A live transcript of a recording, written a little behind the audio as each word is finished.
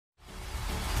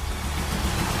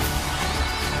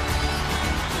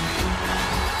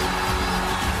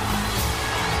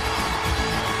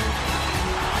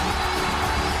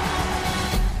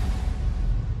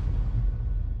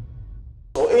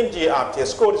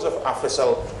GRTS, coaches of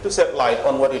Africell, to set light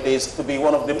on what it is to be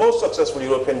one of the most successful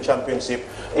European championships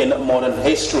in modern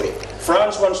history.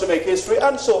 France wants to make history,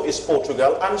 and so is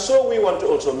Portugal, and so we want to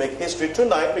also make history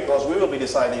tonight, because we will be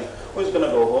deciding who's going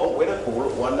to go home with a cool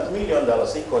 $1 million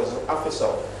coaches of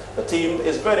Africell. The team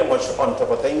is very much on top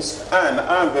of things, and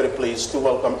I'm very pleased to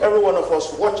welcome every one of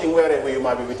us watching wherever you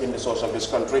might be within the source of this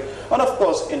country, and of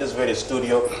course in this very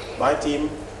studio. My team,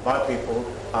 my people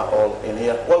are all in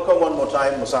here. Welcome one more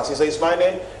time. Musasi says my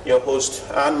name, your host,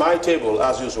 and my table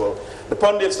as usual. The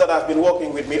pundits that have been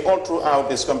working with me all throughout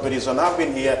this competition have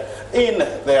been here in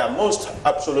their most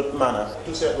absolute manner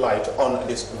to shed light on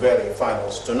this very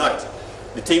finals tonight.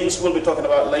 The teams we'll be talking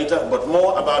about later, but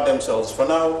more about themselves for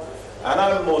now. And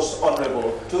I'm most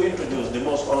honorable to introduce the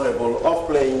most honorable of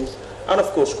playing, and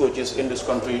of course coaches in this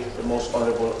country, the most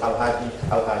honorable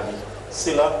Alhaji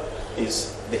Silla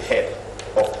is the head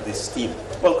of this team.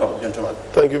 Welcome, gentlemen.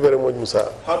 Thank you very much,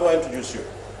 Musa. How do I introduce you?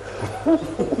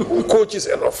 Coach is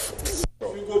enough.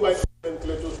 If you go by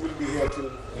ventilators, we'll be here till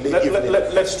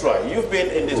let's try. You've been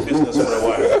in this business for a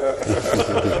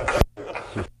while.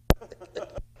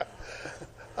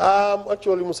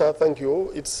 Actually, Musa, thank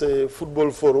you. It's a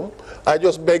football forum. I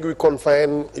just beg we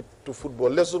confine it to football.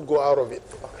 Let's not go out of it,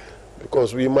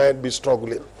 because we might be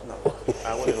struggling. No,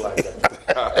 I wouldn't like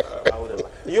that. I wouldn't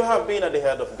like. You have been at the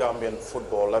head of Gambian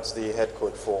football. That's the head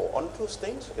coach for on two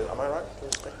stings. Am I right? Two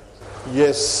stings?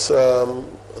 Yes,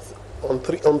 on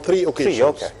three occasions. Three,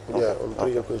 okay. Yeah, on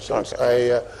three occasions.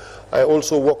 Okay. I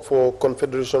also work for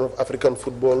Confederation of African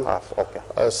Football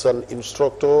as an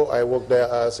instructor. I work there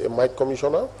as a match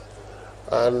commissioner,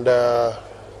 and I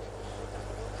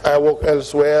work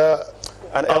elsewhere,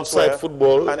 outside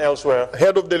football, and elsewhere.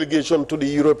 Head of delegation to the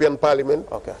European Parliament,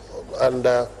 and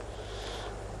a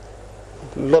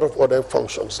lot of other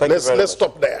functions. Let's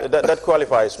stop there. That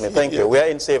qualifies me. Thank you. We are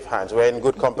in safe hands. We are in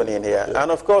good company in here.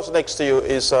 And of course, next to you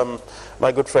is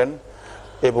my good friend,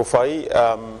 Ebu Fai.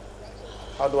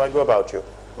 How do I go about you?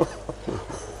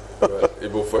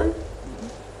 Ibo Fai.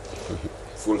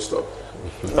 Full stop.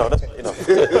 No, that's not enough.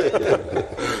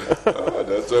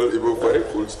 That's all, Ibo Fai,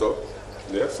 full stop.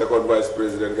 Yeah, second vice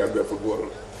president, Gambia Football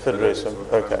Federation.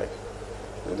 Okay.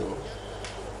 You know,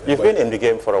 You've been in the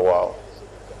game for a while.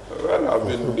 Well, I've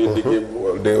been in the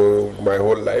game my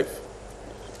whole life.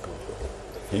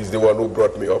 He's the one who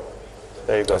brought me up.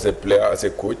 There you go. As a player, as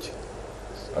a coach,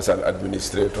 as an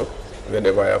administrator.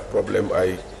 Whenever I have problem,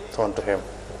 I turn to him.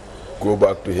 Go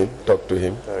back to him, talk to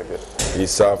him. Very good. He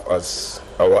served as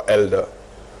our elder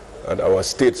and our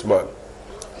statesman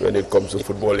when it comes to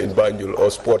football in Banjul or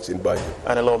sports in Banjul.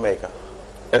 And a lawmaker.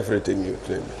 Everything you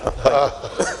claim.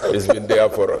 It's been there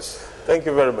for us. Thank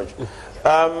you very much.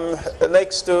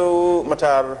 Next to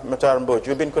Matar Mboj,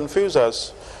 you've been confused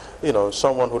as, you know,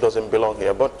 someone who doesn't belong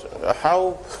here. But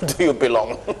how do you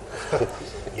belong?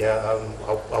 Yeah,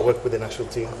 I work with the national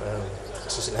team,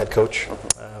 assistant head coach.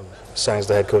 Sang's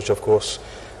the head coach, of course.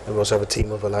 And we also have a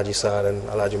team of Alhaji Saad and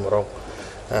Alhaji Morong,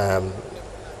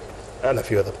 and a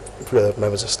few other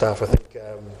members of staff. I think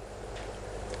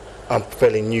I'm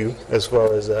fairly new as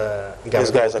far as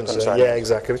these guys are concerned. Yeah,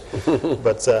 exactly.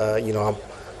 But you know,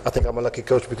 I think I'm a lucky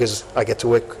coach because I get to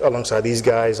work alongside these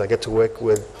guys. I get to work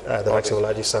with the likes of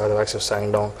Alhaji Saad, the likes of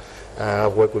Sang Dong.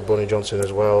 I've worked with Bonnie Johnson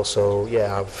as well, so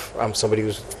yeah, I'm somebody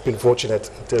who's been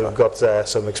fortunate to have got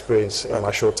some experience in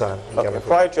my short time.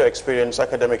 Prior to your experience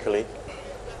academically?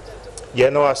 Yeah,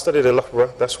 no, I studied in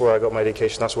Loughborough. That's where I got my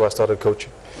education. That's where I started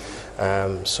coaching. I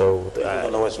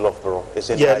don't know where's Loughborough. Is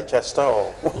it Manchester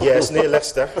or? Yeah, it's near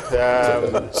Leicester.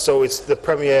 So it's the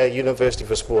premier university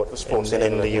for sports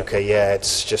in the UK. Yeah,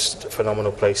 it's just a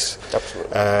phenomenal place.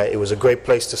 Absolutely. It was a great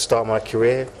place to start my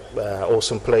career.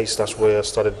 Awesome place. That's where I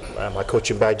started my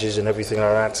coaching badges and everything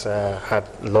like that. Had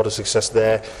a lot of success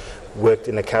there. Worked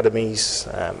in academies,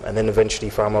 and then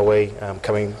eventually found my way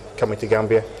coming to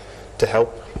Gambia to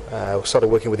help. Started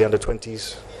working with the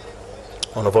under-20s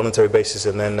on a voluntary basis,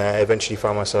 and then eventually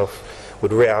found myself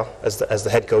with Real as the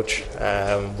head coach.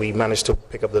 We managed to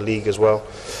pick up the league as well,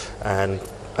 and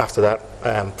after that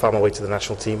found my way to the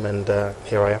national team, and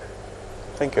here I am.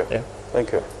 Thank you. Yeah.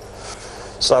 Thank you.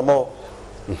 Samo,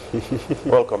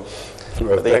 welcome.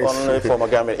 Well, the only former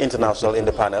Gambian international in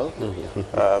the panel,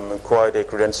 quite a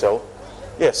credential.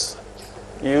 Yes,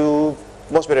 you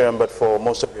must be remembered for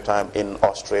most of your time in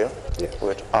Austria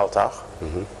with Altach.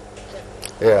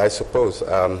 Yeah, I suppose.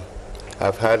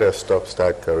 I've had a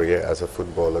stop-start career as a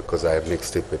footballer because I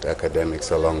mixed it with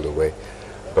academics along the way.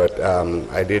 But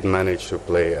I did manage to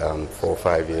play 4 or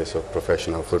 5 years of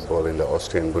professional football in the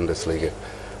Austrian Bundesliga,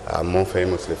 more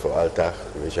famously for Altach,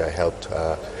 which I helped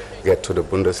get to the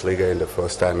Bundesliga in the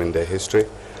first time in their history.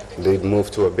 did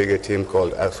move to a bigger team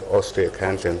called Austria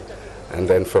Canton, and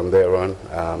then from there on,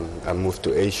 I moved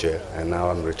to Asia, and now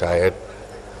I'm retired.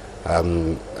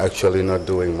 I'm actually not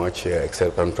doing much here,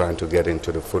 except I'm trying to get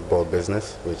into the football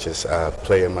business, which is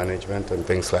player management and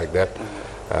things like that.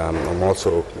 I'm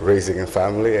also raising a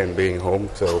family and being home,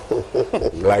 so I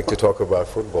like to talk about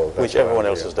football. That's which everyone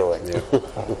else is doing. Yeah.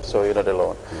 So you're not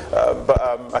alone. But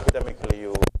academically,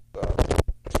 you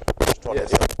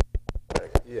started.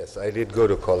 Yes, I did go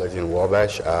to college in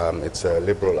Wabash. It's a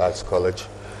liberal arts college,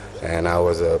 and I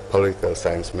was a political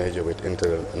science major with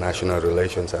international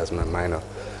relations as my minor.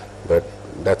 But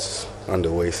that's on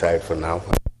the wayside for now. I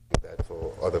think that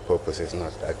for other purposes,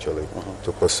 not actually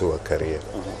to pursue a career.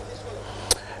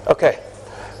 Okay,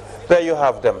 there you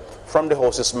have them. From the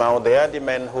horse's mouth, they are the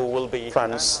men who will be.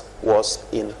 France was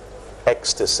in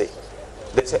ecstasy.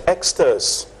 They say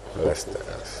ecstasy.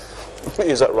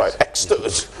 Is that right?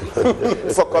 Ecstasy.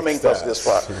 For coming to us this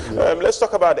far. Let's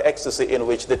talk about the ecstasy in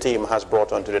which the team has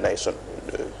brought onto the nation.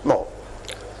 More.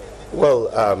 Well,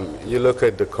 you look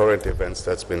at the current events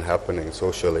that's been happening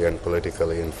socially and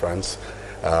politically in France,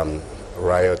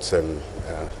 riots and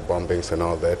bombings and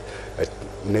all that, a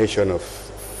nation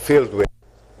filled with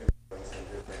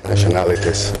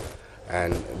nationalities.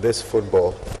 And this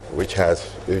football, which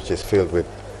is filled with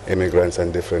immigrants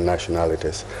and different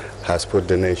nationalities, has put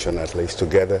the nation at least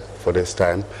together for this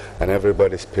time, and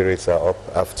everybody's spirits are up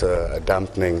after a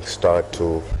dampening start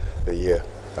to the year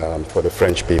for the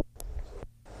French people.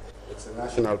 It's a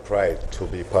national pride to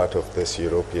be part of this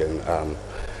European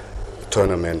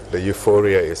tournament. The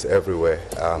euphoria is everywhere.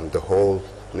 The whole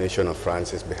nation of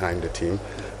France is behind the team,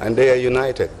 and they are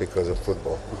united because of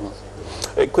football.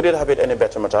 Could it have it any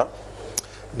better, Mata?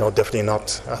 No, definitely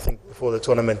not. I think before the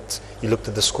tournament, you looked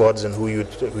at the squads and who you'd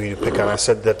pick, and I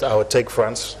said that I would take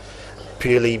France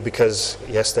purely because,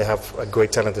 yes, they have a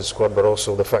great talented squad, but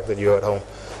also the fact that you're at home.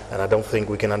 And I don't think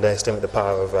we can underestimate the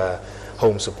power of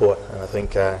home support. And I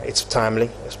think it's timely,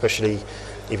 especially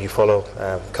if you follow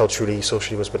culturally,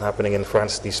 socially what's been happening in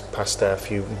France these past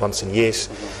few months and years.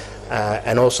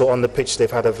 And also on the pitch, they've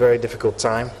had a very difficult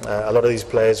time. A lot of these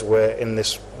players were in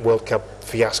this World Cup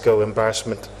fiasco,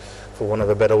 embarrassment, for one of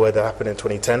a better word, that happened in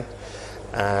 2010.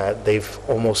 They've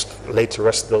almost laid to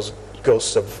rest those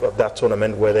ghosts of that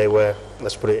tournament where they were,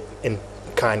 let's put it in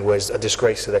kind words, a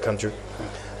disgrace to their country.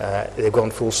 They've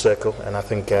gone full circle, and I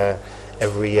think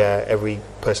every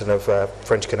person of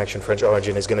French connection, French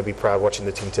origin is going to be proud watching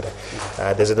the team today.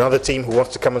 There's another team who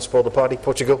wants to come and spoil the party,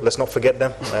 Portugal. Let's not forget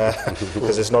them,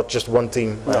 because it's not just one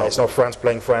team. It's not France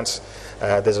playing France.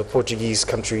 There's a Portuguese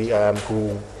country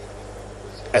who,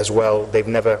 as well, they've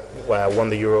never won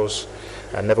the Euros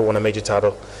and never won a major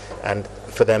title, and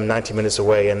for them 90 minutes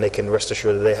away, and they can rest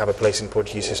assured that they have a place in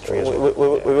Portuguese history as well.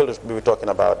 We will be talking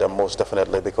about them most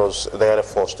definitely, because they are a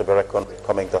force to be reckoned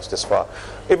coming thus this far.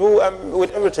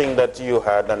 With everything that you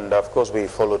had, and of course we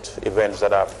followed events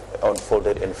that have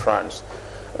unfolded in France,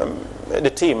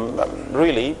 the team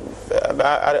really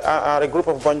are a group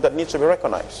of bunch that needs to be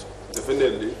recognized.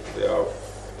 Definitely, they are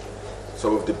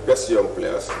some of the best young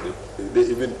players. They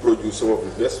even produce some of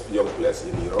the best young players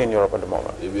in Europe. In Europe at the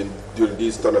moment. Even during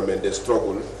this tournament, they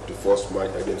struggled. The first match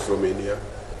against Romania,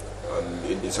 and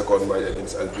in the second match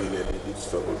against Albania, they did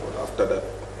struggle. But after that,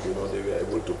 they were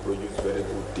able to produce very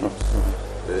good teams.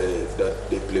 That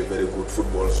they play very good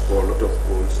football, score a lot of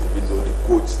goals. Even though the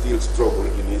coach still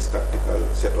struggles in his tactical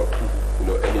setup,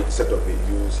 any setup he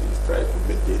uses, he's trying to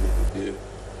maintain it. They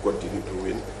continue to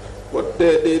win. But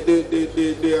they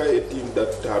are a team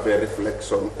that have a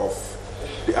reflection of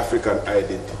the African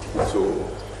identity.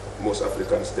 So most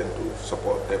Africans tend to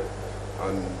support them.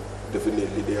 And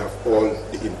definitely they have all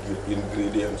the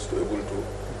ingredients to able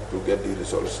to get the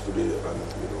results today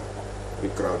and be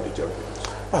crowned the champions.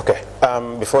 Okay.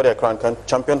 Before they are crowned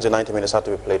champions, the 90 minutes have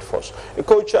to be played first.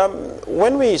 Coach,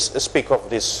 when we speak of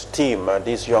this team,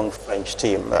 this young French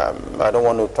team, I don't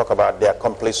want to talk about their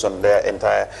completion, their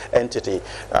entire entity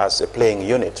as a playing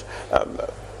unit,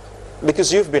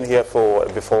 because you've been here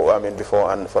before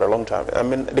and for a long time. I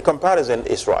mean, the comparison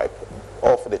is ripe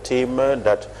of the team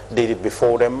that did it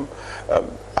before them.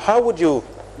 How would you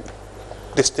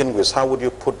distinguish? How would you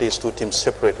put these two teams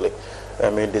separately? I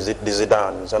mean, the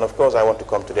Zidanes, and of course I want to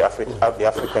come to the African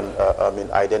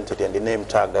identity and the name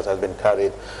tag that has been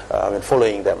carried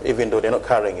following them, even though they're not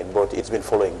carrying it, but it's been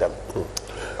following them.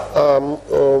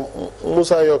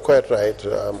 Musa, you're quite right.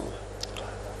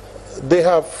 They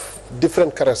have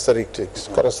different characteristics.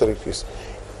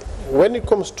 When you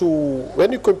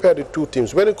compare the two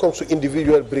teams, when it comes to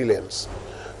individual brilliance,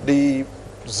 the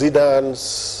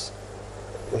Zidanes,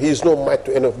 he is no match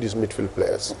to any of these midfield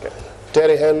players. Okay.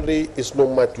 Terry Henry is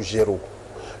no match to Giroud.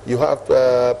 You have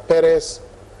Perez,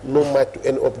 no match to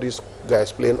any of these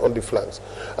guys playing on the flanks.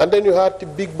 And then you had the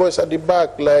big boys at the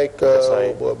back like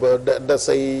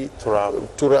Dasai,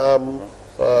 Turam,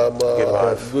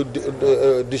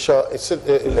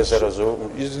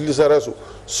 Lizarazu.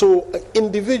 So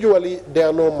individually they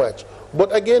are no match.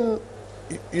 But again,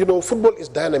 you know, football is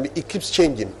dynamic, it keeps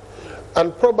changing.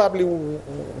 And probably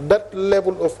that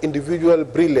level of individual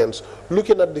brilliance,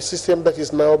 looking at the system that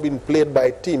is now being played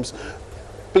by teams,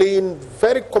 playing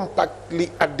very compactly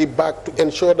at the back to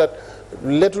ensure that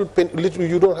little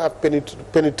you don't have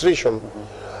penetration,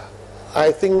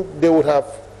 I think they would have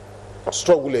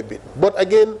struggled a bit. But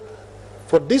again,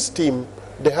 for this team,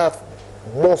 they have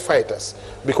more fighters.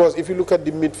 Because if you look at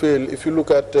the midfield, if you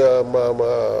look at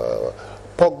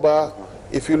Pogba,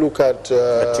 if you look at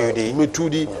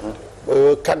Matuidi,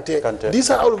 Kante, these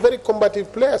are all very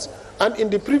combative players. And in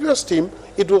the previous team,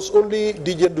 it was only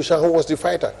DJ Duchamp who was the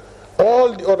fighter.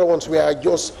 All the other ones were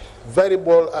just very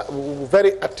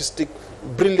artistic,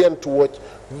 brilliant to watch,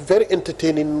 very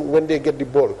entertaining when they get the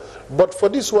ball. But for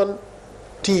this one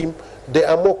team, they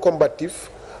are more combative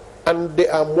and they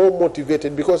are more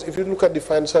motivated, because if you look at the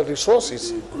financial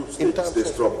resources, in terms they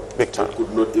struggle. Big time. They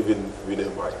could not even win a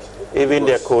match. Even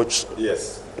their coach,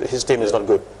 yes, his team is not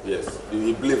good. Yes,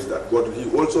 he believes that. But he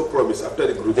also promised after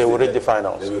the group they will reach the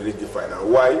finals. They will reach the final.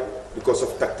 Why? Because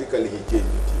of tactically he changed the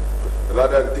team.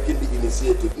 Rather than taking the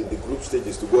initiative in the group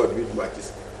stages to go and win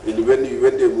matches, when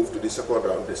they move to the second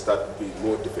round, they start to be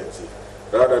more defensive.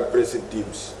 Rather than pressing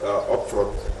teams up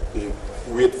front, they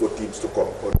wait for teams to come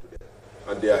onto them,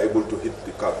 and they are able to hit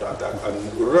the counter-attack.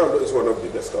 And Ronaldo is one of the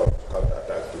best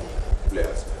counter-attack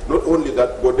players. Not only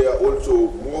that, but they are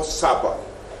also more sharper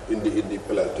in the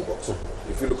penalty box.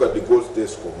 If you look at the goals they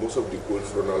score, most of the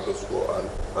goals Ronaldo score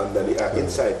and then they are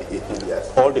inside the 18 yards.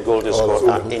 All the goals they score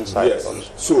are inside.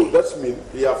 Yes. So that means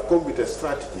he have come with a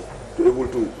strategy to able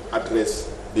to address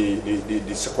the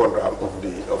second round of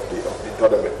the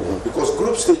tournament. Because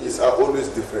group stages are always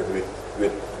different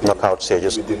with knockout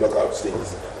stages. With the knockout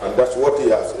stages. And that's what he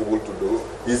has able to do.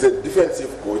 He's a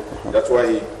defensive coach. That's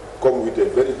why he come with a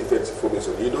very defensive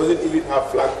formation. He doesn't even have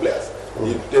flank players.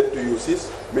 He tends to use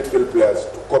his midfield players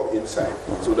to come inside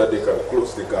so that they can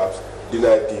close the gaps,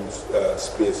 deny teams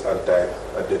space and time,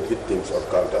 and then hit teams on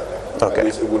counter-attack. Okay. And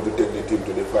he's able to take the team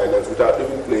to the finals without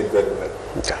even playing very well.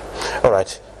 Okay. All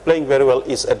right. Playing very well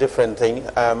is a different thing,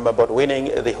 but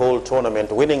winning the whole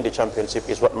tournament, winning the championship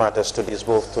is what matters to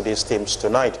both these teams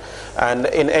tonight. And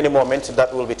in any moment,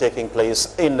 that will be taking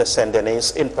place in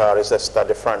Saint-Denis, in Paris, the Stade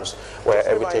de France, where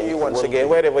everything, once again,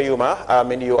 wherever you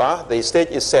are, the stage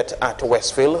is set at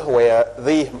Westfield, where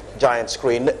the giant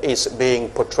screen is being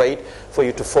portrayed for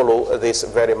you to follow this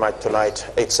very match tonight.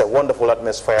 It's a wonderful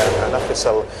atmosphere, and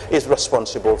Africell is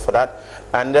responsible for that.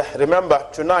 And remember,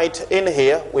 tonight in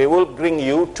here, we will bring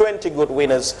you 20 good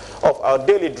winners of our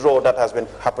daily draw that has been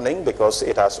happening, because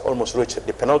it has almost reached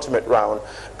the penultimate round.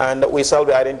 And we shall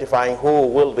be identifying who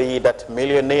will be that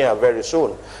millionaire very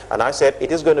soon. And I said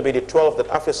it is going to be the 12 that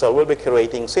Africell will be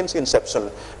creating since inception.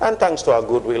 And thanks to our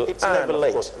goodwill, it's never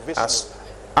late. As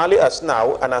early as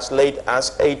now and as late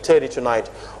as 8:30 tonight,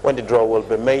 when the draw will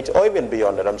be made, or even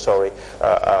beyond that, I'm sorry,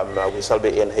 we shall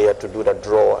be in here to do that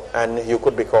draw, and you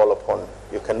could be called upon.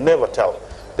 You can never tell.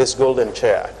 This golden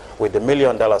chair with the $1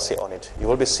 million on it, you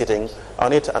will be sitting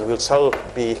on it, and we'll shall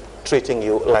be treating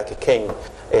you like a king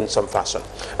in some fashion.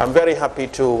 I'm very happy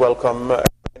to welcome a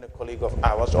colleague of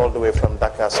ours all the way from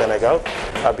Dakar, Senegal,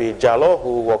 Abi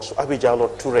Diallo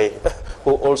Touré,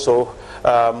 who also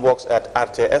works at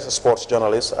GRTS, a sports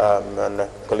journalist and a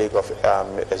colleague of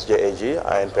SJAG,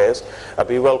 INPS.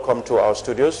 Abi, welcome to our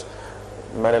studios.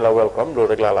 Manila, welcome.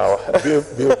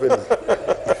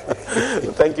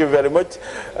 Thank you very much.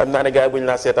 I'm not a guy who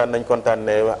has said that I'm content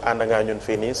and I'm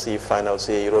finish the final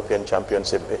European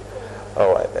Championship.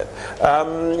 All right then.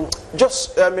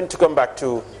 Just to come back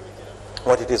to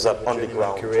what it is on the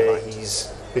ground career,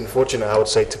 he's been fortunate, I would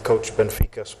say, to coach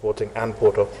Benfica, Sporting, and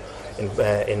Porto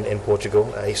in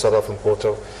Portugal. He started off in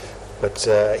Porto, but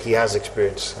he has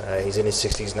experience. He's in his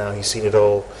 60s now. He's seen it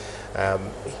all.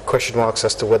 Question marks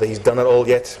as to whether he's done it all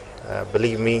yet.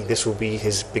 Believe me, this will be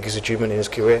his biggest achievement in his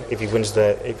career if he wins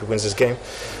this game.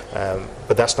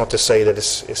 But that's not to say that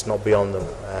it's not beyond them.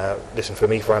 Listen, for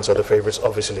me, France are the favourites,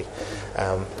 obviously.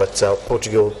 But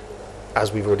Portugal,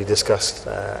 as we've already discussed,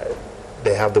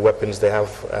 they have the weapons. They have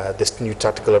this new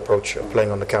tactical approach of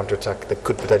playing on the counter-attack that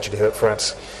could potentially hurt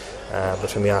France. But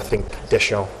for me, I think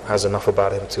Deschamps has enough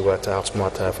about him to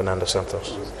outsmart Fernando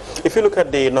Santos. If you look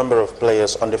at the number of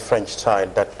players on the French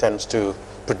side that tends to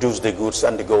produce the goods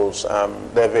and the goals.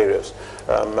 They're various.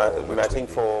 I think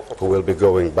for who will be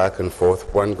going back and forth.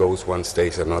 One goes, one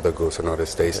stays, another goes, another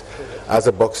stays, as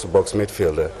a box-to-box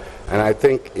midfielder. And I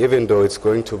think even though it's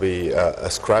going to be a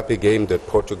scrappy game, that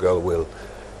Portugal will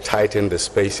tighten the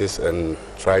spaces and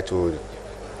try to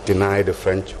deny the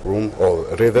French room or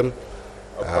rhythm.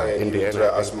 In the end,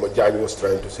 as Majani was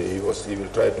trying to say, he will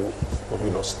try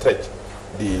to stretch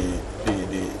the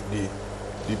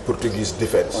Portuguese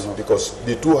defense, because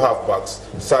the two halfbacks,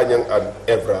 Sanyang and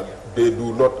Evra, they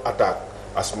do not attack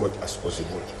as much as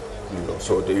possible.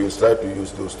 So they will try to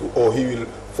use those two, or he will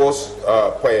force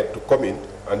Payet to come in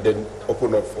and then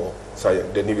open up for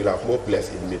Sanyang. Then he will have more players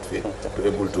in midfield to be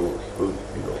able to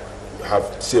have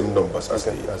same numbers as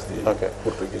the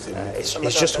Portuguese in midfield.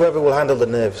 It's just whoever will handle the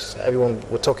nerves. Everyone,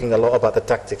 we're talking a lot about the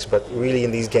tactics, but really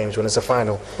in these games, when it's a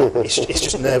final, it's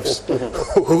just nerves.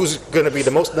 Who's going to be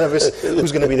the most nervous,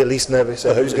 who's going to be the least nervous,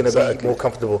 and who's going to be more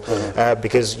comfortable.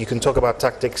 Because you can talk about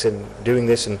tactics and doing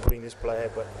this and putting this player,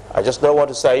 but I just don't want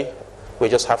to say, we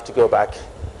just have to go back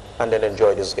and then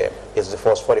enjoy this game. It's the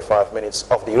first 45 minutes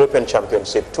of the European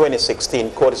Championship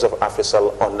 2016, courtesy of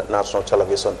Africell on national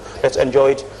television. Let's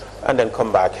enjoy it and then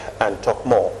come back and talk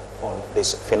more on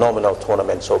this phenomenal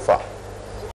tournament so far.